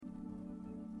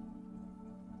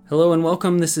Hello and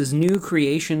welcome. This is New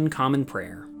Creation Common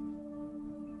Prayer.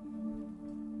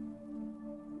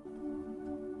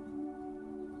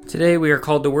 Today we are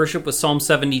called to worship with Psalm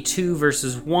 72,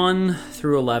 verses 1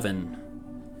 through 11.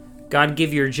 God,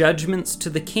 give your judgments to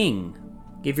the king.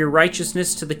 Give your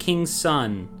righteousness to the king's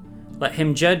son. Let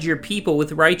him judge your people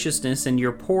with righteousness and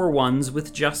your poor ones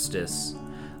with justice.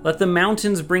 Let the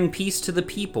mountains bring peace to the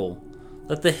people.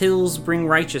 Let the hills bring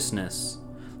righteousness.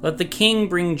 Let the king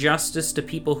bring justice to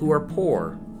people who are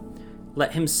poor.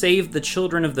 Let him save the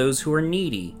children of those who are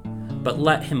needy, but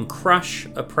let him crush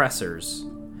oppressors.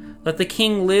 Let the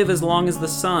king live as long as the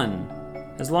sun,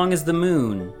 as long as the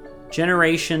moon,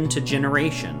 generation to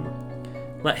generation.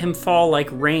 Let him fall like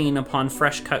rain upon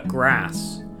fresh-cut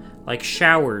grass, like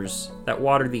showers that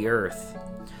water the earth.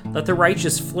 Let the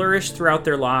righteous flourish throughout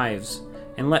their lives,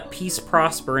 and let peace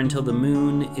prosper until the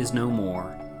moon is no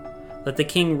more. Let the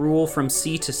king rule from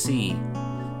sea to sea.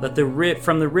 Let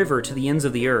from the river to the ends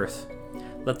of the earth.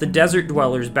 Let the desert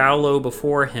dwellers bow low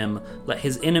before him. Let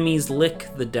his enemies lick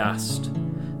the dust.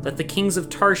 Let the kings of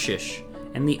Tarshish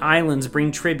and the islands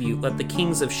bring tribute. Let the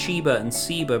kings of Sheba and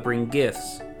Seba bring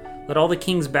gifts. Let all the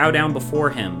kings bow down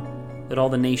before him. Let all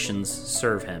the nations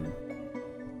serve him.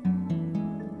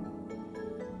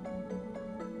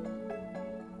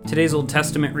 Today's Old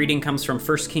Testament reading comes from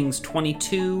 1 Kings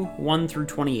 22, 1 through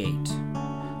 28.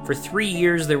 For 3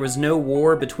 years there was no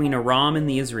war between Aram and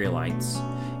the Israelites.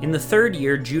 In the 3rd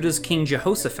year, Judah's king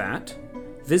Jehoshaphat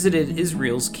visited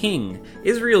Israel's king.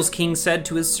 Israel's king said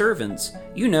to his servants,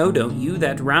 "You know, don't you,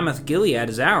 that Ramoth-Gilead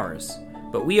is ours,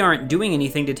 but we aren't doing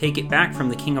anything to take it back from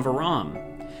the king of Aram."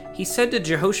 He said to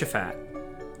Jehoshaphat,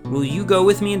 "Will you go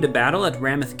with me into battle at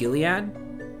Ramoth-Gilead?"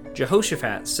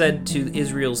 Jehoshaphat said to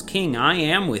Israel's king, "I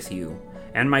am with you,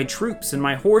 and my troops and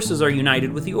my horses are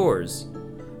united with yours."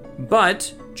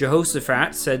 But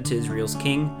Jehoshaphat said to Israel's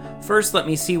king, "First let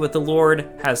me see what the Lord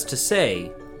has to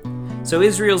say." So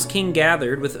Israel's king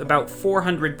gathered with about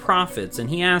 400 prophets, and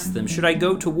he asked them, "Should I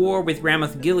go to war with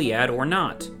Ramoth-Gilead or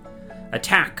not?"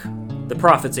 "Attack," the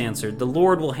prophets answered. "The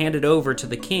Lord will hand it over to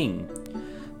the king."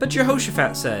 But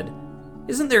Jehoshaphat said,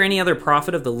 "Isn't there any other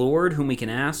prophet of the Lord whom we can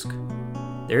ask?"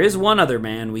 "There is one other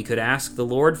man we could ask the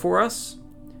Lord for us."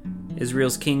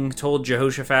 Israel's king told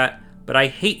Jehoshaphat, "But I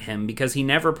hate him because he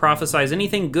never prophesies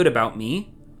anything good about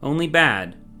me, only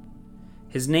bad.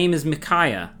 His name is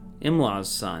Micaiah, Imlah's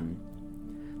son."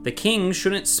 "The king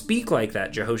shouldn't speak like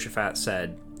that," Jehoshaphat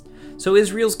said. So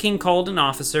Israel's king called an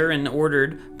officer and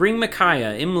ordered, "Bring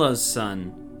Micaiah, Imlah's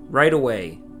son, right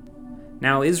away."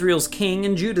 Now Israel's king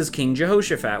and Judah's king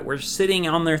Jehoshaphat were sitting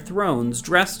on their thrones,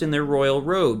 dressed in their royal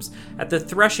robes, at the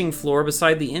threshing floor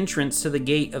beside the entrance to the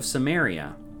gate of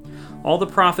Samaria. All the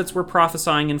prophets were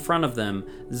prophesying in front of them.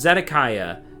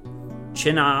 Zedekiah,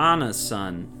 Chenaanah's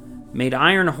son, made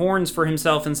iron horns for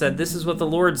himself and said, "This is what the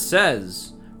Lord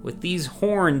says. With these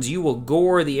horns you will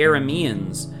gore the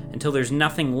Arameans until there's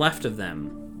nothing left of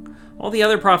them." All the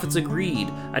other prophets agreed,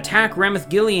 "Attack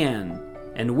Ramoth-Gilead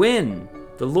and win.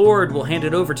 The Lord will hand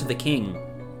it over to the king."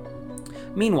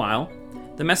 Meanwhile,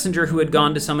 the messenger who had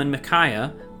gone to summon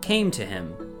Micaiah came to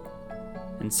him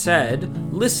and said,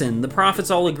 "Listen, the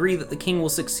prophets all agree that the king will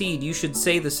succeed. You should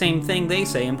say the same thing they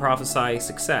say and prophesy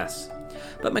success."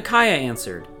 But Micaiah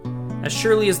answered, "As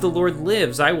surely as the Lord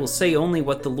lives, I will say only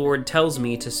what the Lord tells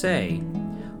me to say."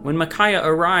 When Micaiah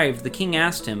arrived, the king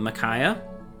asked him, "Micaiah,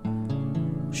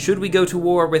 should we go to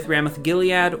war with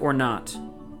Ramoth-Gilead or not?"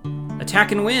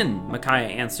 "Attack and win," Micaiah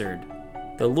answered.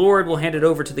 "The Lord will hand it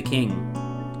over to the king."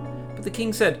 But the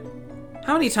king said,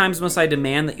 "How many times must I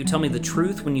demand that you tell me the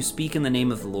truth when you speak in the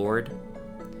name of the Lord?"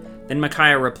 Then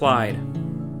Micaiah replied,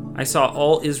 "I saw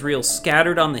all Israel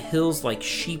scattered on the hills like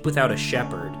sheep without a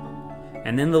shepherd.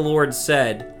 And then the Lord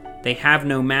said, 'They have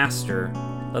no master.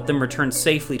 Let them return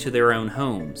safely to their own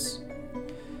homes.'"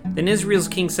 Then Israel's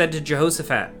king said to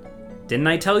Jehoshaphat, "Didn't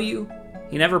I tell you?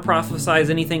 He never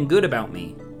prophesies anything good about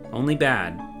me, only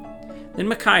bad." Then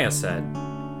Micaiah said,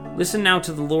 "Listen now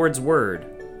to the Lord's word.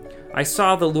 I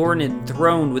saw the Lord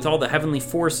enthroned with all the heavenly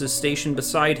forces stationed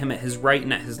beside him at his right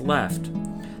and at his left.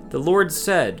 The Lord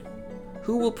said,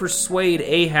 'Who will persuade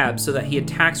Ahab so that he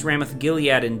attacks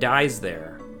Ramoth-Gilead and dies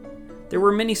there?' There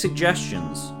were many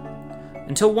suggestions,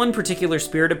 until one particular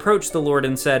spirit approached the Lord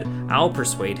and said, 'I'll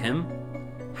persuade him.'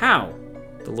 'How?'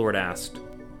 the Lord asked.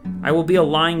 'I will be a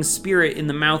lying spirit in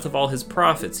the mouth of all his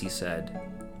prophets,' he said.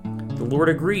 The Lord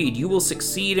agreed, 'You will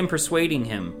succeed in persuading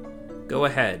him. Go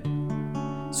ahead.'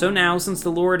 So now, since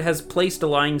the Lord has placed a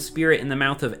lying spirit in the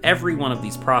mouth of every one of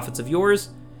these prophets of yours,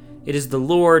 it is the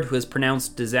Lord who has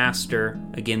pronounced disaster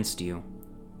against you."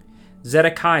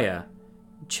 Zedekiah,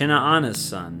 Chenaanah's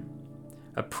son,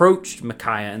 approached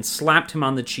Micaiah and slapped him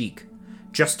on the cheek.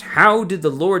 "Just how did the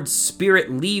Lord's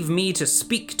Spirit leave me to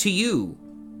speak to you?"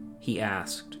 he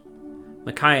asked.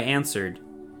 Micaiah answered,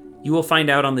 "You will find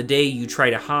out on the day you try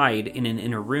to hide in an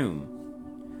inner room."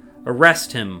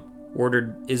 "Arrest him,"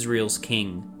 ordered Israel's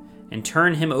king, "and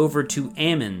turn him over to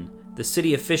Amon, the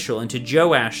city official, and to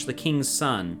Joash, the king's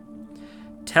son.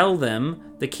 Tell them,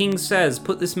 the king says,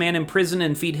 put this man in prison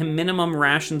and feed him minimum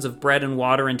rations of bread and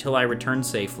water until I return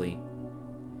safely."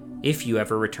 "If you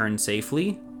ever return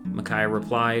safely," Micaiah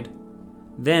replied.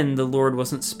 "Then the Lord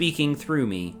wasn't speaking through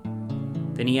me."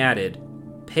 Then he added,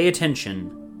 "Pay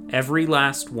attention, every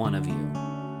last one of you."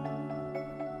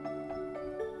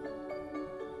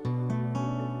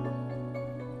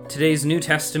 Today's New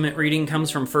Testament reading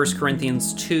comes from 1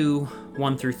 Corinthians 2,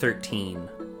 1 through 13.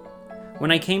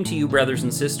 "When I came to you, brothers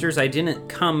and sisters, I didn't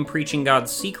come preaching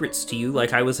God's secrets to you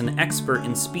like I was an expert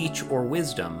in speech or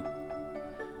wisdom.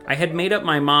 I had made up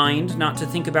my mind not to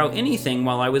think about anything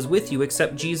while I was with you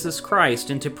except Jesus Christ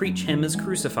and to preach him as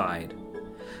crucified.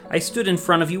 I stood in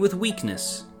front of you with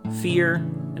weakness, fear,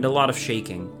 and a lot of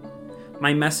shaking.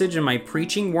 My message and my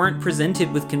preaching weren't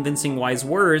presented with convincing wise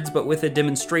words, but with a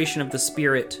demonstration of the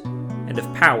Spirit and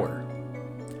of power.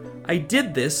 I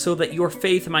did this so that your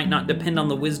faith might not depend on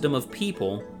the wisdom of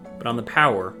people, but on the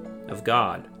power of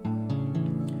God.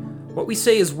 What we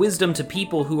say is wisdom to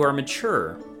people who are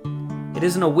mature. It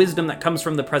isn't a wisdom that comes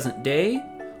from the present day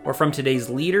or from today's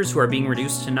leaders who are being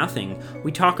reduced to nothing.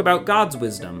 We talk about God's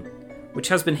wisdom, which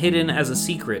has been hidden as a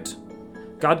secret.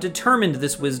 God determined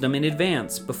this wisdom in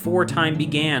advance, before time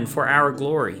began, for our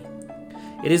glory.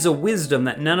 It is a wisdom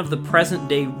that none of the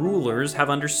present-day rulers have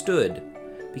understood,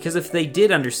 because if they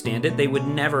did understand it, they would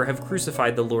never have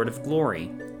crucified the Lord of glory.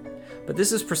 But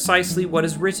this is precisely what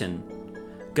is written.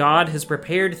 God has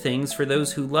prepared things for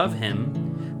those who love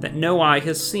him that no eye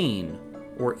has seen,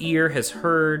 or ear has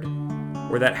heard,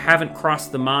 or that haven't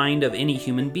crossed the mind of any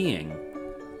human being.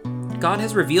 God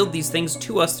has revealed these things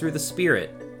to us through the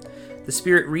Spirit. The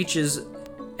Spirit reaches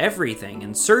everything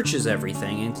and searches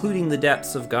everything, including the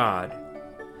depths of God.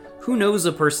 Who knows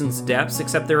a person's depths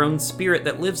except their own spirit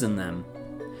that lives in them?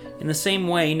 In the same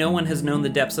way, no one has known the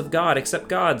depths of God except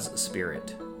God's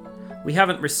Spirit. We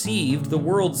haven't received the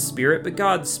world's spirit, but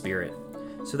God's Spirit,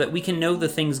 so that we can know the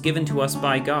things given to us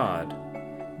by God.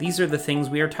 These are the things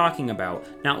we are talking about,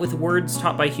 not with words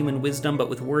taught by human wisdom, but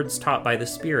with words taught by the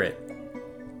Spirit.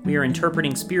 We are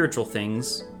interpreting spiritual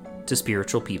things to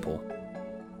spiritual people.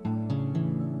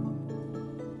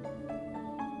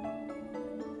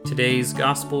 Today's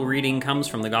gospel reading comes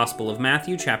from the Gospel of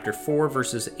Matthew, chapter 4,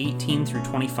 verses 18 through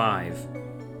 25.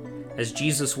 As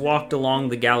Jesus walked along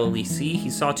the Galilee Sea, he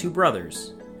saw two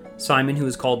brothers, Simon, who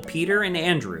is called Peter, and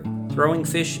Andrew, throwing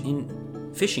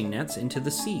fishing nets into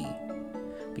the sea,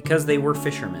 because they were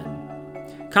fishermen.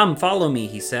 "Come, follow me,"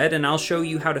 he said, "and I'll show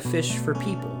you how to fish for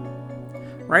people."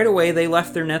 Right away they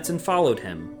left their nets and followed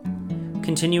him.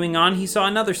 Continuing on, he saw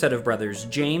another set of brothers,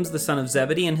 James, the son of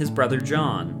Zebedee, and his brother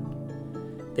John.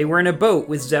 They were in a boat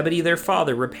with Zebedee their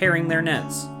father, repairing their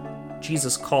nets.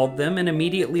 Jesus called them, and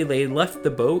immediately they left the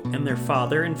boat and their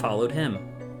father and followed him.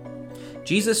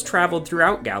 Jesus traveled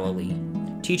throughout Galilee.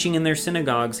 Teaching in their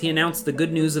synagogues, he announced the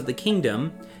good news of the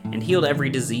kingdom and healed every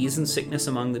disease and sickness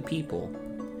among the people.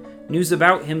 News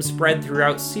about him spread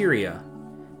throughout Syria.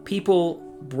 People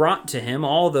brought to him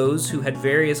all those who had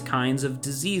various kinds of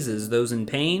diseases, those in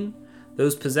pain,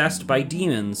 those possessed by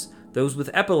demons, those with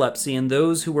epilepsy, and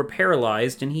those who were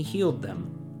paralyzed, and he healed them.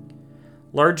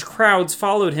 Large crowds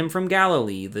followed him from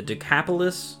Galilee, the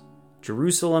Decapolis,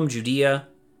 Jerusalem, Judea,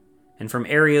 and from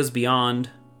areas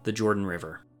beyond the Jordan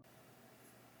River.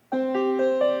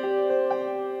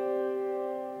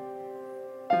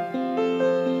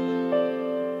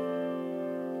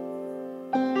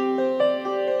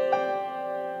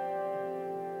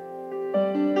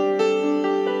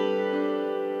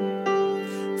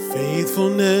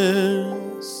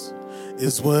 Faithfulness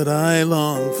is what I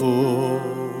long for.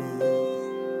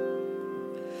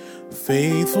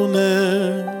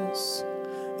 Faithfulness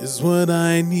is what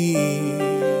I need.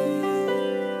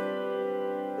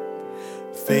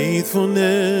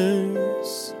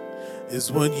 Faithfulness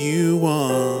is what you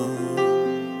want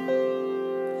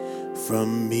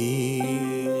from me.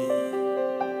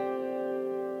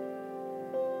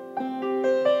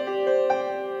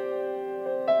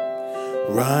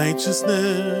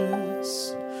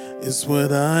 Righteousness is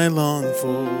what I long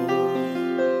for,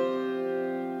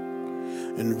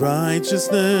 and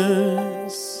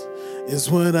righteousness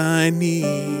is what I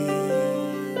need.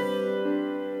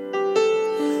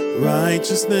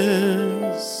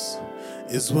 Righteousness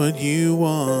is what you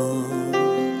want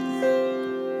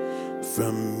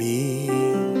from me.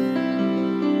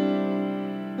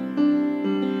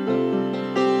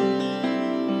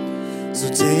 So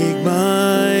take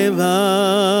my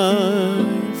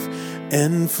life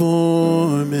and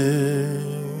form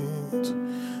it.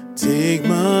 Take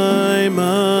my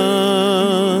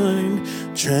mind,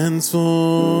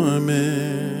 transform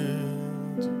it.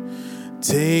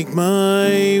 Take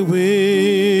my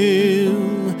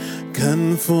will,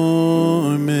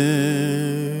 conform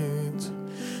it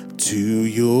to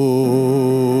yours,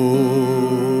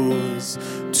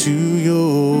 to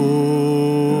yours,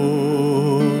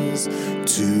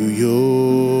 to yours,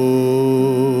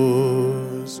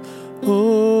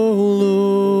 oh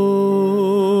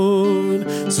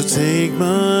Lord. So take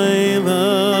my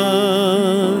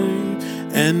life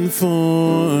and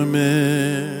form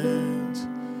it.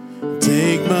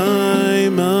 Take my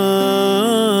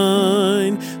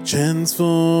mind,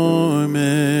 transform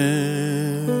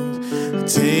it.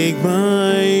 Take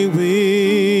my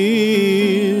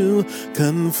will,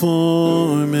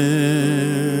 conform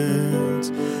it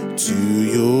to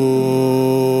yours,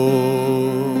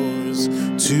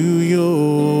 to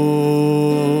yours,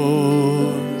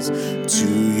 to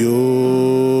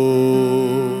yours,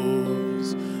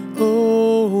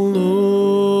 oh Lord.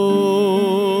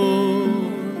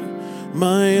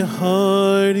 My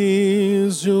heart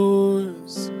is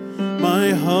yours,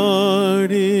 my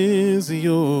heart is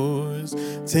yours.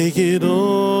 Take it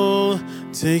all,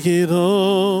 take it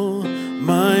all,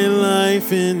 my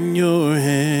life in your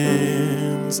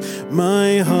hands.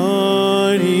 My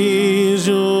heart is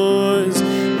yours,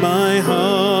 my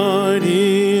heart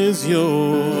is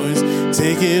yours.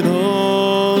 Take it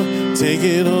all, take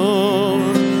it all,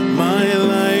 my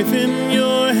life in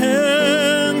your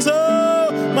hands.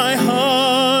 Oh, my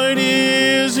heart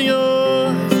is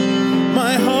yours,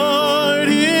 my heart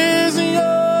is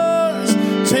yours.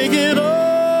 Take it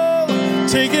all,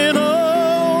 take it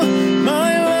all,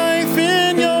 my life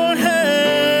in your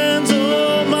hands.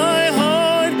 Oh, my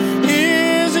heart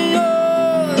is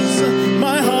yours,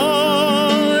 my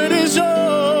heart is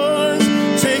yours.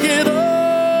 Take it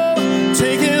all,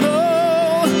 take it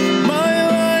all, my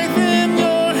life in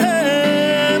your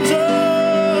hands.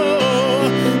 Oh,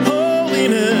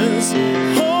 holiness,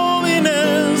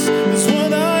 holiness is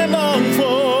what I long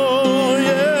for.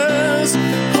 Yes,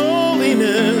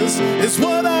 holiness is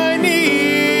what I need.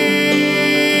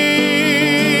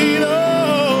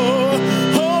 Oh,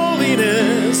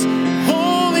 holiness,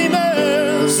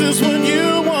 holiness is what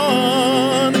you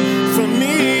want from me.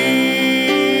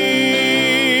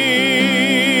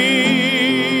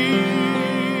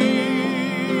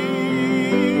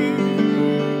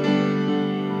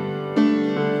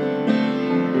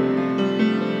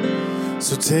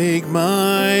 So take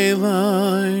my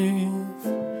life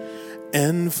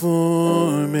and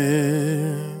form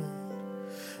it.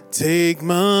 Take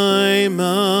my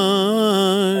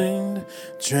mind,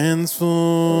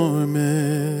 transform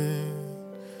it.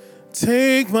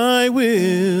 Take my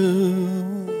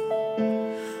will,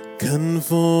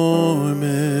 conform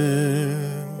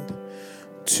it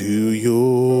to yours,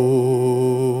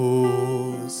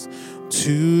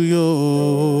 to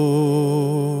yours,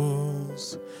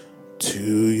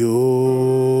 to yours,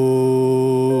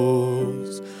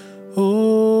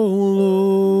 oh Lord.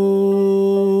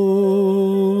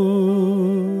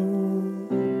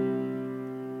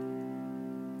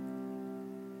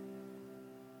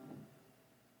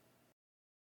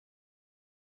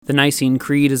 The Nicene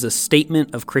Creed is a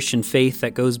statement of Christian faith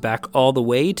that goes back all the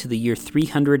way to the year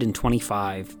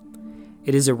 325.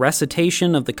 It is a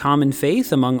recitation of the common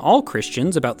faith among all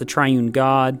Christians about the triune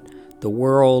God, the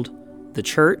world, the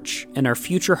church, and our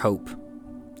future hope.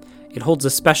 It holds a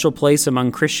special place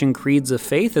among Christian creeds of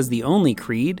faith as the only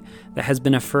creed that has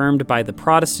been affirmed by the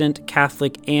Protestant,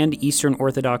 Catholic, and Eastern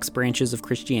Orthodox branches of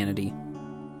Christianity.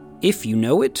 If you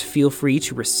know it, feel free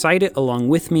to recite it along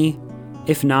with me.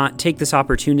 If not, take this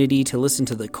opportunity to listen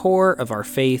to the core of our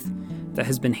faith that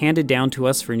has been handed down to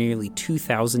us for nearly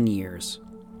 2,000 years.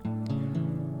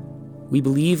 We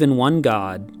believe in one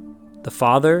God, the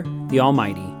Father, the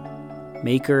Almighty,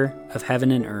 maker of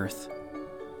heaven and earth,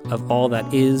 of all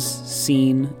that is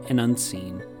seen and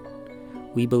unseen.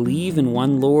 We believe in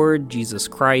one Lord, Jesus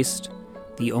Christ,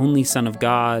 the only Son of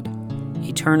God,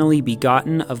 eternally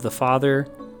begotten of the Father,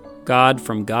 God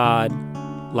from God,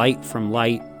 light from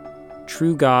light,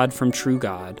 true God from true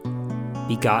God,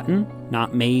 begotten,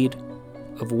 not made,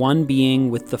 of one being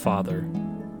with the Father.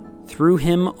 Through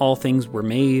him all things were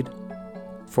made.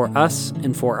 For us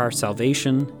and for our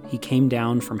salvation, he came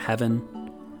down from heaven.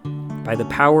 By the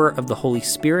power of the Holy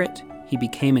Spirit, he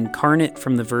became incarnate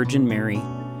from the Virgin Mary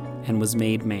and was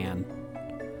made man.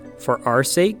 For our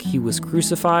sake he was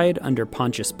crucified under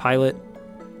Pontius Pilate.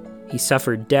 He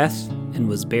suffered death and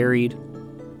was buried.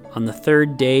 On the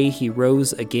third day he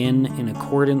rose again in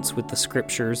accordance with the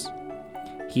Scriptures.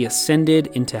 He ascended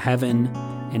into heaven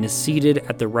and is seated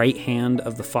at the right hand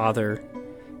of the Father.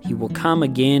 He will come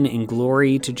again in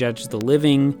glory to judge the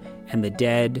living and the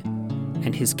dead,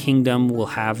 and his kingdom will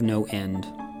have no end.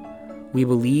 We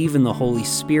believe in the Holy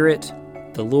Spirit,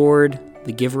 the Lord,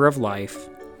 the giver of life,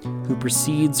 who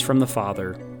proceeds from the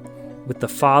Father. With the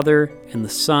Father and the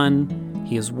Son,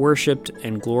 he is worshipped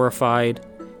and glorified.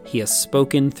 He has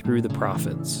spoken through the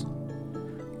prophets.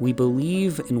 We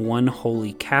believe in one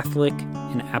holy Catholic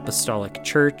and Apostolic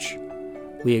Church.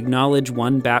 We acknowledge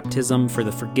one baptism for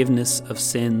the forgiveness of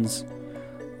sins.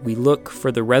 We look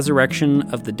for the resurrection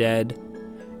of the dead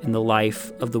and the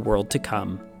life of the world to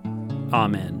come.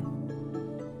 Amen.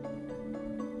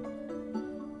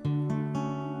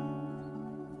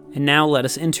 And now let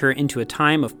us enter into a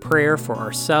time of prayer for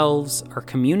ourselves, our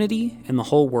community, and the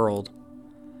whole world.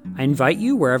 I invite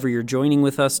you, wherever you're joining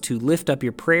with us, to lift up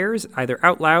your prayers, either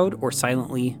out loud or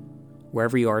silently,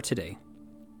 wherever you are today.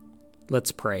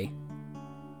 Let's pray.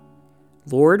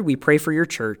 Lord, we pray for your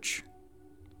church,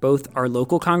 both our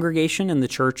local congregation and the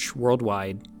church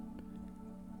worldwide.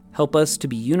 Help us to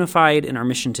be unified in our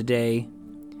mission today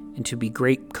and to be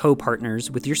great co-partners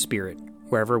with your Spirit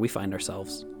wherever we find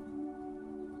ourselves.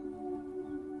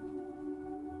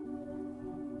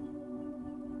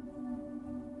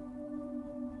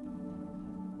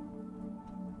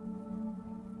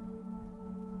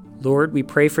 Lord, we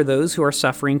pray for those who are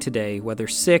suffering today, whether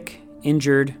sick,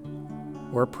 injured,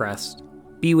 or oppressed.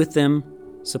 Be with them,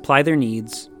 supply their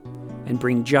needs, and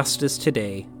bring justice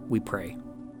today, we pray.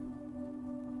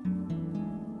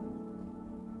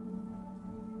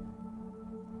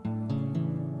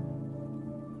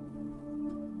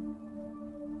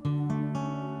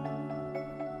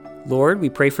 Lord, we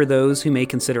pray for those who may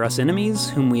consider us enemies,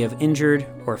 whom we have injured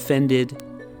or offended.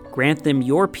 Grant them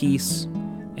your peace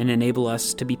and enable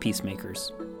us to be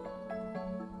peacemakers.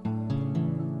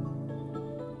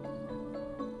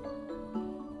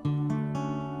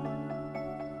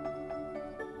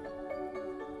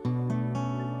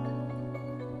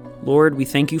 Lord, we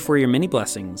thank you for your many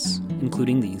blessings,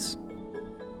 including these.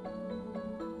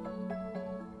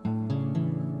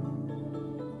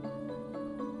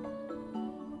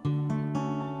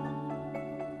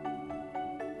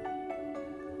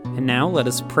 And now let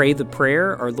us pray the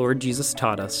prayer our Lord Jesus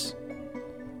taught us.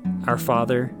 Our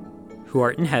Father, who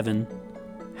art in heaven,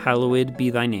 hallowed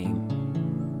be thy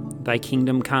name. Thy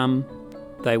kingdom come,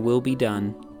 thy will be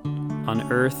done,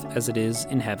 on earth as it is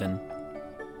in heaven.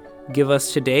 Give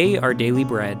us today our daily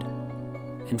bread,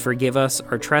 and forgive us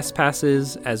our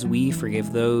trespasses as we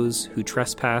forgive those who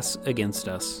trespass against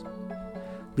us.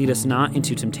 Lead us not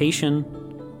into temptation,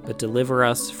 but deliver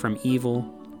us from evil.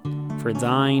 For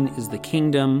thine is the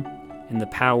kingdom, and the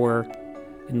power,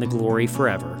 and the glory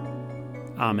forever.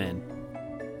 Amen.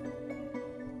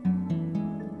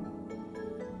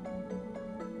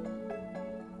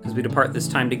 As we depart this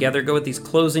time together, go with these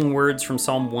closing words from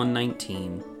Psalm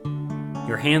 119.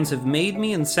 Your hands have made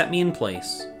me and set me in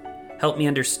place. Help me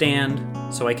understand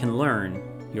so I can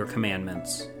learn your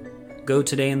commandments. Go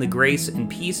today in the grace and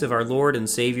peace of our Lord and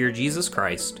Savior Jesus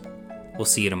Christ. We'll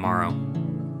see you tomorrow.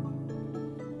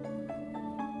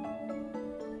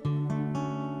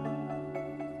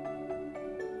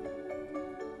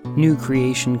 New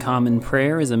Creation Common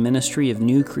Prayer is a ministry of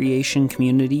New Creation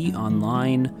Community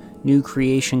Online, New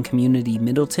Creation Community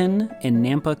Middleton, and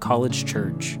Nampa College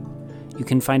Church. You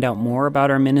can find out more about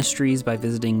our ministries by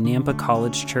visiting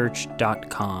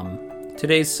nampacollegechurch.com.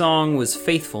 Today's song was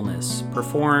Faithfulness,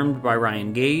 performed by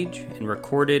Ryan Gage and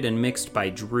recorded and mixed by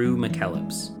Drew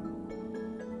McKellips.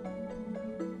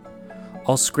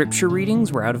 All scripture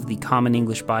readings were out of the Common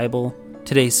English Bible.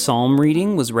 Today's psalm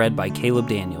reading was read by Caleb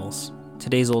Daniels.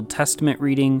 Today's Old Testament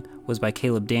reading was by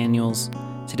Caleb Daniels.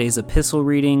 Today's epistle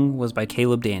reading was by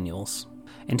Caleb Daniels.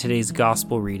 And today's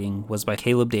gospel reading was by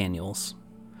Caleb Daniels.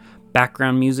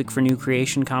 Background music for New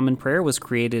Creation Common Prayer was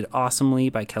created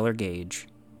awesomely by Keller Gage.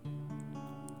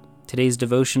 Today's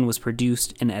devotion was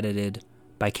produced and edited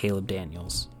by Caleb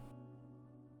Daniels.